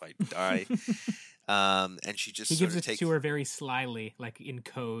if I die." And she just He sort gives of it to takes her very slyly, like in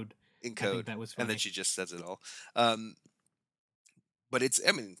code. in I think code, that was and then funny. she just says it all. Um, but it's,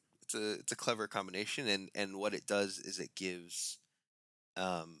 I mean, it's a clever combination, and what it does is it gives,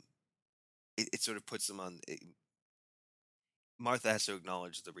 um, it sort of puts them on. Martha has to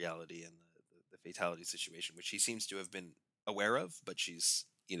acknowledge the reality and the fatality situation, which she seems to have been aware of, but she's,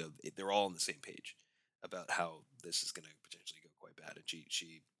 they're all on the same page about how this is going to potentially go quite bad, and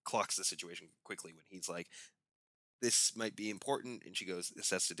she clocks the situation quickly when he's like, "This might be important," and she goes,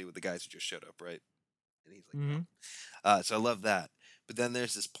 "This has to do with the guys who just showed up, right?" And he's like, "No." Hmm. So I love that. But then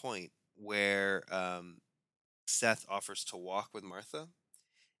there's this point where Seth offers to walk with Martha,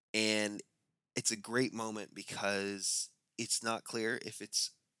 and it's a great moment because it's not clear if it's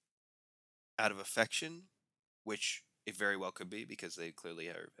out of affection, which it very well could be because they clearly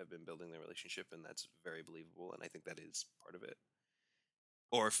have been building their relationship, and that's very believable, and I think that is part of it,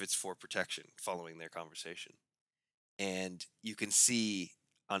 or if it's for protection following their conversation. And you can see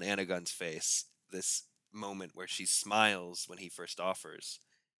on Anna Gunn's face this moment where she smiles when he first offers,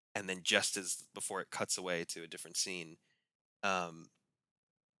 and then just as before it cuts away to a different scene, um,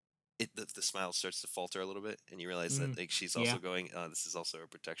 the smile starts to falter a little bit, and you realize that Mm. like she's Yeah. also going, "This is also a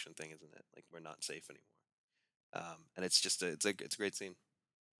protection thing, isn't it? Like we're not safe anymore." And it's just it's a great scene.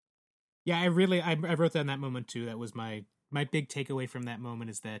 Yeah, I wrote that in that moment too. That was my big takeaway from that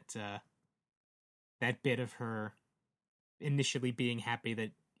moment is that that bit of her initially being happy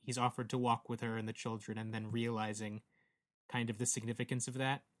that he's offered to walk with her and the children, and then realizing kind of the significance of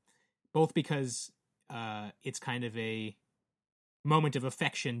that, both because it's kind of a moment of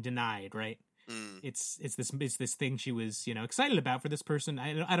affection denied, right? Mm. It's this thing she was excited about for this person.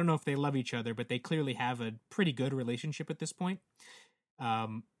 I don't know if they love each other, but they clearly have a pretty good relationship at this point.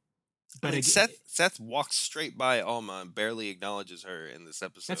 Um, I but mean, Seth walks straight by Alma and barely acknowledges her in this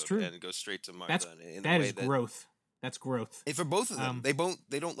that's episode, true. and goes straight to That's Martha in a that way is that, growth. That's growth. and for both of them, Um,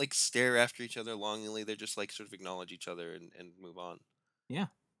 they don't like stare after each other longingly. They just like sort of acknowledge each other and move on. yeah.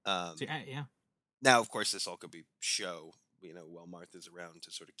 So, Um, yeah. Now, of course, this all could be show, while Martha's around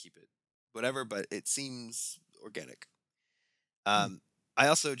to sort of keep it whatever, but it seems organic. Hmm. Um, I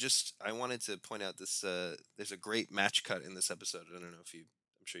also just I wanted to point out this. There's a great match cut in this episode. I don't know if you,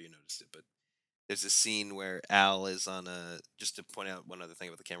 I'm sure you noticed it, but there's a scene where Al is on a. Just to point out one other thing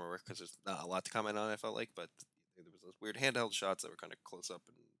about the camera work, because there's not a lot to comment on. I felt like, but there was those weird handheld shots that were kind of close up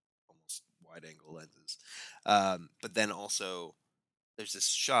and almost wide angle lenses. But then also there's this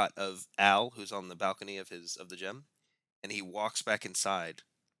shot of Al who's on the balcony of the gym, and he walks back inside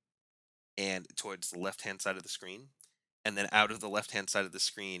and towards the left hand side of the screen, and then out of the left hand side of the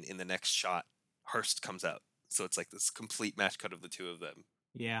screen in the next shot, Hearst comes out. So it's like this complete match cut of the two of them,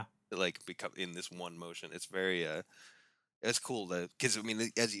 Yeah. that like become in this one motion. It's very it's cool because I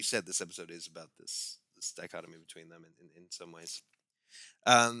mean, as you said, this episode is about this dichotomy between them in some ways.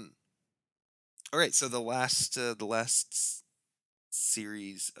 Um, all right, so the last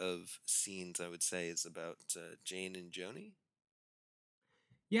series of scenes I would say is about Jane and Joni.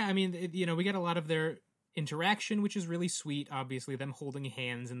 Yeah, I mean, we get a lot of their interaction, which is really sweet. Obviously, them holding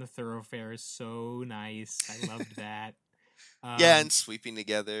hands in the thoroughfare is so nice. I loved that. Yeah, Um, and sweeping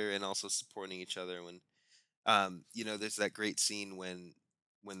together and also supporting each other when there's that great scene when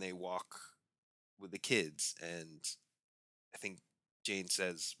they walk with the kids, and I think Jane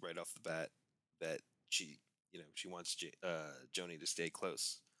says right off the bat that she wants Joni to stay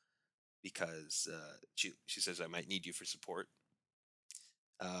close because she says, "I might need you for support,"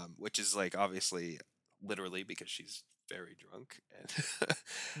 which is like obviously literally because she's very drunk, and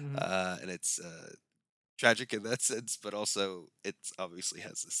mhm. and it's tragic in that sense, but also it obviously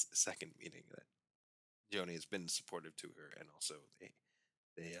has this second meaning that Joni has been supportive to her, and also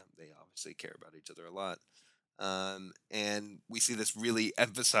they obviously care about each other a lot. And we see this really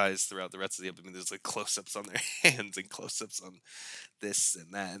emphasized throughout the rest of the episode. I mean, there's like close-ups on their hands and close-ups on this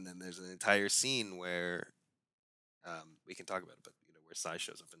and that, and then there's an entire scene where we can talk about it, but where Sai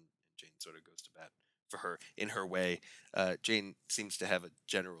shows up and Jane sort of goes to bat for her in her way. Jane seems to have a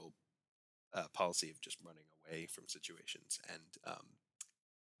general policy of just running away from situations, and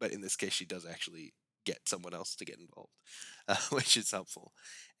but in this case, she does actually get someone else to get involved, which is helpful.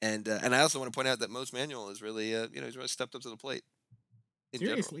 And I also want to point out that Mose Manuel is really, he's really stepped up to the plate.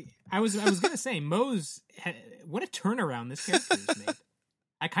 Seriously, I was gonna say Mose. What a turnaround this character has made.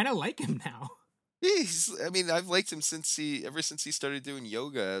 I kind of like him now. I've liked him ever since he started doing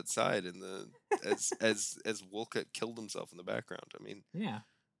yoga outside as Wolcott killed himself in the background. I mean, yeah,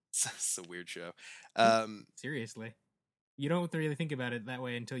 it's a weird show. Seriously, you don't really think about it that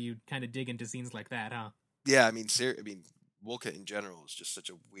way until you kind of dig into scenes like that, huh? Yeah, I mean, Wolcott in general is just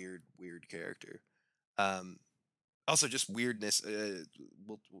such a weird character. Also, just weirdness.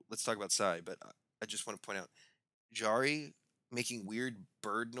 Let's talk about Sai, but I just want to point out Jari making weird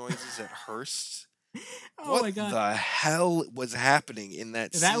bird noises at Hearst. Oh my god! What the hell was happening in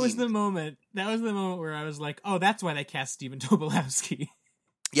that scene? That was the moment where I was like, "Oh, that's why they cast Stephen Tobolowsky."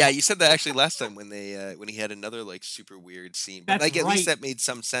 Yeah, you said that actually last time when he had another like super weird scene. But at least that made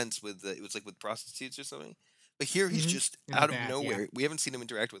some sense with it was like with prostitutes or something. But here he's just out of nowhere. Yeah. We haven't seen him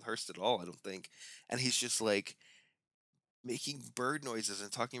interact with Hearst at all, I don't think. And he's just like making bird noises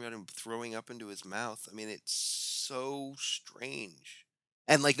and talking about him throwing up into his mouth. I mean, it's so strange.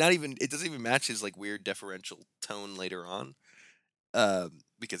 And like it doesn't even match his like weird deferential tone later on.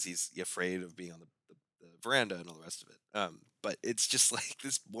 Because he's afraid of being on the veranda and all the rest of it. But it's just like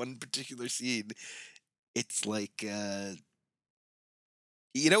this one particular scene. It's like you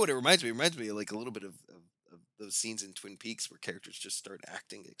know what it reminds me? It reminds me of like a little bit of those scenes in Twin Peaks where characters just start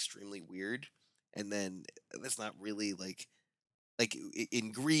acting extremely weird, and then that's not really like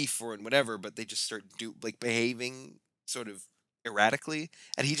in grief or in whatever, but they just start behaving sort of erratically,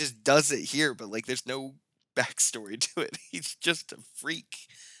 and he just does it here, but like there's no backstory to it. He's just a freak.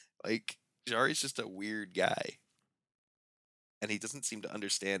 Like Jari's just a weird guy. And he doesn't seem to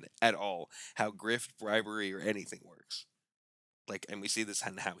understand at all how grift, bribery, or anything works. Like, and we see this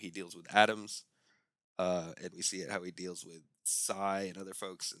in how he deals with Adams, and we see it how he deals with Sai and other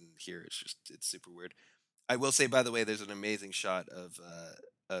folks. And here it's super weird. I will say, by the way, there's an amazing shot of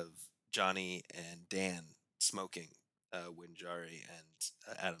Johnny and Dan smoking when Jari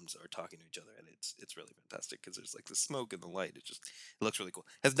and Adams are talking to each other, and it's really fantastic because there's like the smoke and the light. It looks really cool.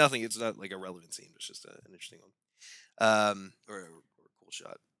 It has nothing. It's not like a relevant scene. It's just an interesting one. Or a cool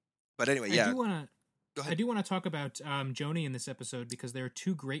shot. But anyway, yeah. I do want to talk about Joni in this episode because there are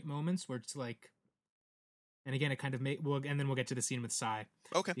two great moments where it's like, and again, it kind of and then we'll get to the scene with Sai.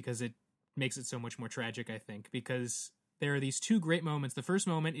 Okay. Because it makes it so much more tragic, I think, because there are these two great moments. The first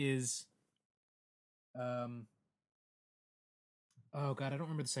moment is, oh god, I don't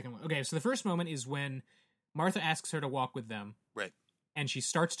remember the second one. Okay, so the first moment is when Martha asks her to walk with them. Right. And she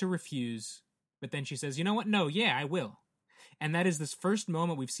starts to refuse. But then she says, you know what? No, yeah, I will. And that is this first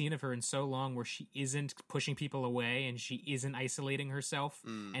moment we've seen of her in so long where she isn't pushing people away and she isn't isolating herself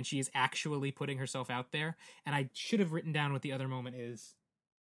and she is actually putting herself out there. And I should have written down what the other moment is.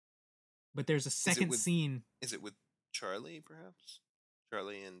 But there's a second scene. Is it with Charlie, perhaps?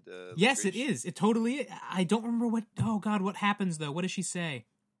 Charlie and... yes, it is. It totally is. I don't remember what... Oh, God, what happens, though? What does she say?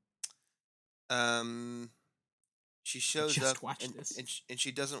 She shows up and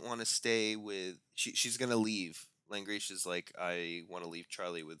she doesn't want to stay with... She's going to leave. Langrishe is like, I want to leave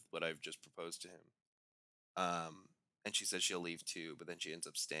Charlie with what I've just proposed to him. And she says she'll leave too, but then she ends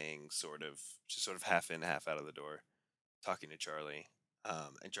up staying she's sort of half in, half out of the door, talking to Charlie.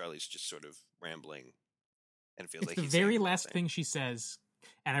 And Charlie's just sort of rambling and feels like he's the very last thing she says.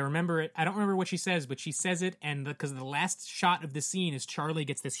 And I remember it. I don't remember what she says, but she says it, and because the last shot of the scene is Charlie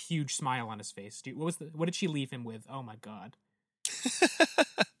gets this huge smile on his face. Dude, what did she leave him with? Oh my god,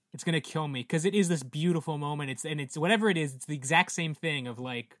 it's gonna kill me because it is this beautiful moment. It's whatever it is. It's the exact same thing of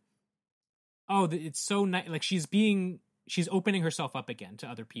like, oh, it's so nice. Like she's opening herself up again to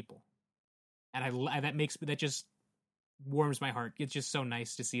other people, and that just warms my heart. It's just so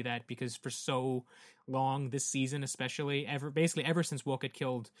nice to see that because for so long this season, especially ever since Wolcott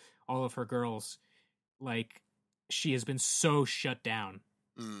killed all of her girls, like she has been so shut down,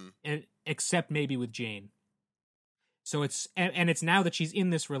 except maybe with Jane. So it's now that she's in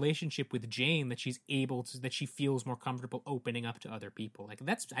this relationship with Jane that she's able to, that she feels more comfortable opening up to other people. Like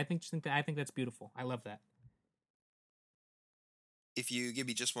I think that's beautiful. I love that. If you give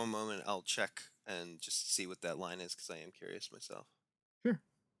me just one moment, I'll check and just see what that line is because I am curious myself. Sure.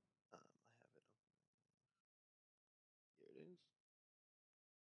 I have it. Here it is.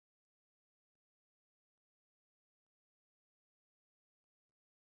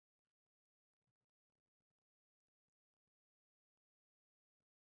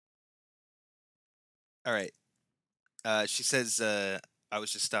 All right. She says, "I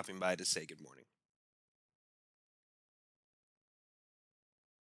was just stopping by to say good morning."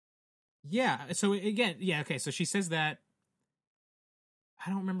 Yeah. So again, yeah. Okay. So she says that. I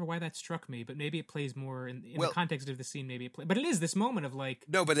don't remember why that struck me, but maybe it plays more in the Well, context of the scene. Maybe it plays, but it is this moment of like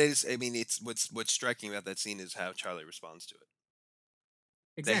no, but it is. I mean, it's what's striking about that scene is how Charlie responds to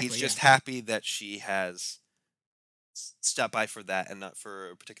it. That he's exactly, yeah. just happy that she has stopped by for that and not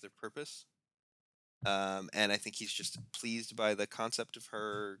for a particular purpose. And I think he's just pleased by the concept of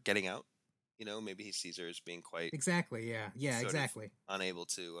her getting out. Maybe he sees her as being quite Exactly, yeah, yeah, sort of exactly. unable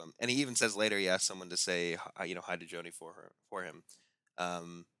to. And he even says later he asked someone to say, hi to Joni for him.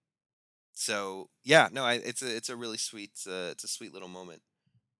 Um, so yeah, no, it's a really sweet, it's a sweet little moment.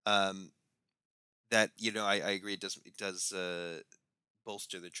 Um, that I agree it does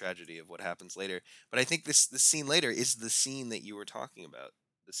bolster the tragedy of what happens later. But I think this scene later is the scene that you were talking about,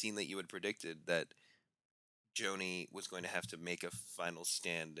 the scene that you had predicted that Joni was going to have to make a final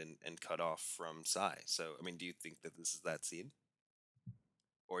stand and cut off from Sai. So, I mean, do you think that this is that scene,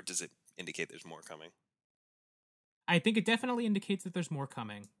 or does it indicate there's more coming? I think it definitely indicates that there's more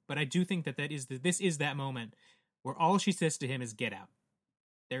coming, but I do think that this is that moment where all she says to him is "get out."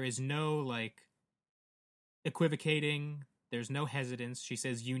 There is no like equivocating. There's no hesitance. She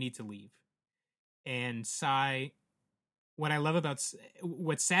says, "You need to leave." And Sai, what I love about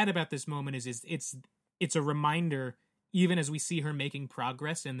what's sad about this moment is it's a reminder. Even as we see her making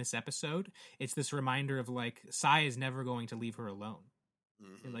progress in this episode, it's this reminder of like Sai is never going to leave her alone.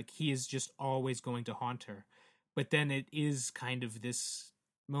 Hmm. Like he is just always going to haunt her. But then it is kind of this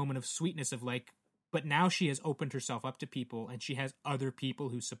moment of sweetness of like, but now she has opened herself up to people and she has other people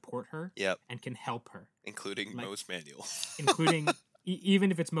who support her Yep, and can help her, including like Moe's manual. including even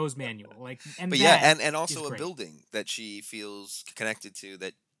if it's Moe's manual, like, and But yeah, that and is also a great. building that she feels connected to,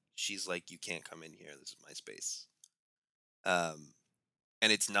 that she's like, you can't come in here. This is my space. Um,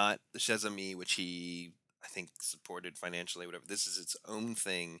 and it's not the Shazami, which he I think supported financially, whatever. This is its own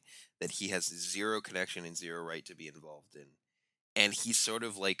thing that he has zero connection and zero right to be involved in, and he's sort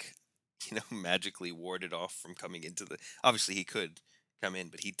of like, magically warded off from coming into the. Obviously, he could come in,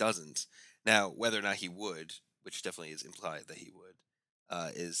 but he doesn't. Now, whether or not he would, which definitely is implied that he would,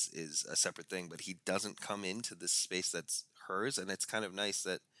 is a separate thing. But he doesn't come into this space that's hers, and it's kind of nice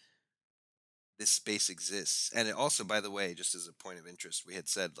that this space exists. And it also, by the way, just as a point of interest, we had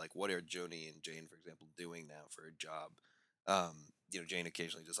said like, what are Joni and Jane, for example, doing now for a job? Jane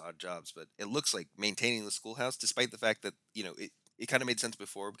occasionally does odd jobs, but it looks like maintaining the schoolhouse, despite the fact that it kind of made sense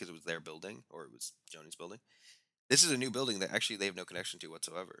before because it was their building or it was Joni's building. This is a new building that actually they have no connection to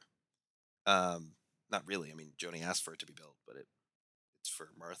whatsoever. Um, Not really. I mean, Joni asked for it to be built, but it's for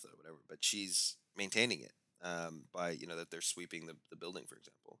Martha, or whatever. But she's maintaining it by that they're sweeping the building, for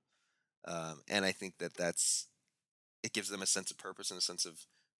example. And I think that's it gives them a sense of purpose and a sense of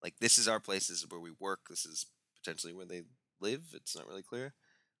like, this is our place, this is where we work, this is potentially where they live. It's not really clear.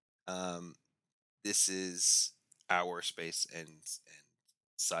 Um, this is our space, and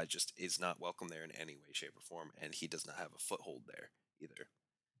Sai just is not welcome there in any way, shape, or form, and he does not have a foothold there either.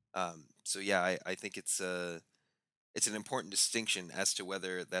 So yeah, I think it's an important distinction as to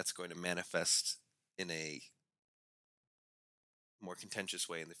whether that's going to manifest in a more contentious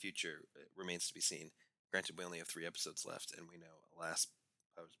way in the future. It remains to be seen. Granted, we only have 3 episodes left, and we know alas,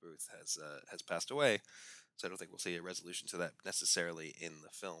 Powers Booth has passed away, so I don't think we'll see a resolution to that necessarily in the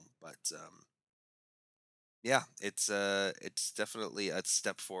film. But yeah, it's definitely a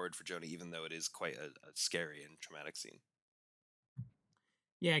step forward for Joni, even though it is quite a scary and traumatic scene.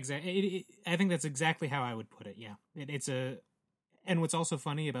 Yeah, exactly. I think that's exactly how I would put it. Yeah, it's a. And what's also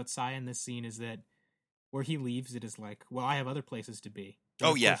funny about Sai in this scene is that where he leaves, it is like, well, I have other places to be. When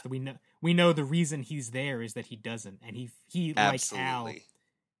Oh of yeah, course we know the reason he's there is that he doesn't, and he absolutely.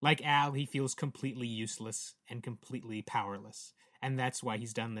 like Al, he feels completely useless and completely powerless, and that's why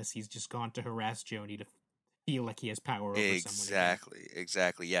he's done this. He's just gone to harass Joni to feel like he has power over someone again.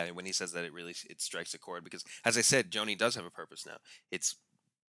 Exactly. Yeah, and when he says that, it strikes a chord because, as I said, Joni does have a purpose now. It's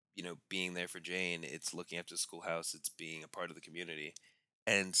being there for Jane. It's looking after the schoolhouse. It's being a part of the community.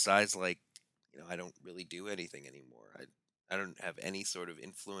 And Sai's like, I don't really do anything anymore. I don't have any sort of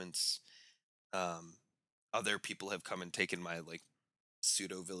influence. Um, Other people have come and taken my like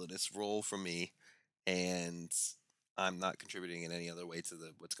pseudo villainous role from me, and I'm not contributing in any other way to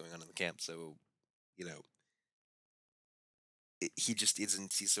the what's going on in the camp. So you know, he just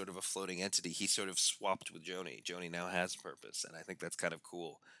isn't. He's sort of a floating entity. He sort of swapped with Joni. Joni now has purpose, and I think that's kind of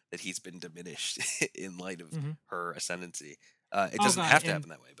cool that he's been diminished in light of Hmm. her ascendancy. It Oh doesn't god, have to happen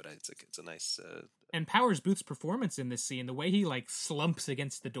that way, but it's a nice and Powers Booth's performance in this scene, the way he like slumps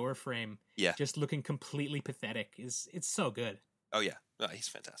against the door frame, yeah. just looking completely pathetic, it's so good. Oh yeah, no, he's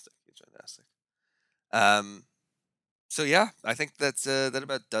fantastic. He's fantastic. Um, so yeah, I think that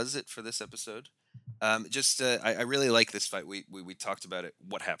about does it for this episode. Just I really like this fight. We talked about it,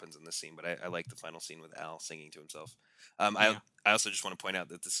 what happens in this scene, but I like the final scene with Al singing to himself. I Yeah. I also just want to point out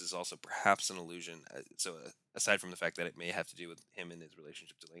that this is also perhaps an illusion. Aside from the fact that it may have to do with him and his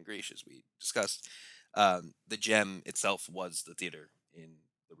relationship to Lane Greash, as we discussed, the gem itself was the theater in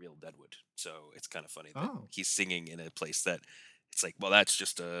the real Deadwood. So it's kind of funny that Oh. he's singing in a place that it's like, well, that's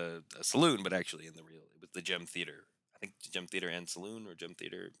just a saloon, but actually in the real, it was the Gem Theater. I think Gem Theater and Saloon or Gem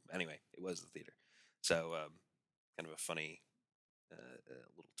Theater. Anyway, it was the theater. So kind of a funny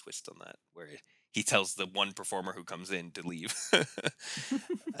little twist on that, where he tells the one performer who comes in to leave.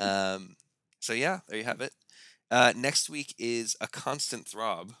 um, so yeah, there you have it. Next week is A Constant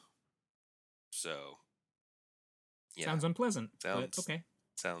Throb. So yeah, Sounds unpleasant, but sounds okay.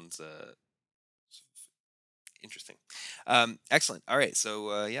 sounds interesting. Excellent. All right,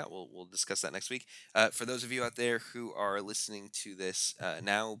 so yeah, we'll discuss that next week. For those of you out there who are listening to this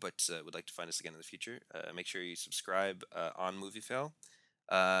now, but would like to find us again in the future, make sure you subscribe on MovieFail.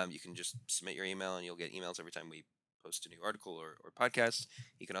 You can just submit your email, and you'll get emails every time we post a new article or podcast.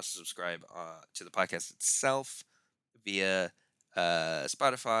 You can also subscribe to the podcast itself via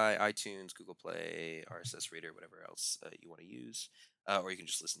Spotify, iTunes, Google Play, RSS Reader, whatever else you want to use. Or you can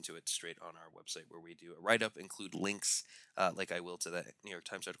just listen to it straight on our website, where we do a write-up, include links, like I will to that New York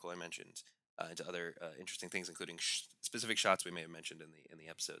Times article I mentioned, and to other interesting things, including specific shots we may have mentioned in the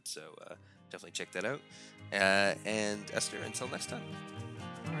episode. So definitely check that out. And Esther, until next time.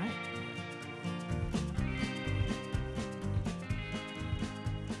 All right.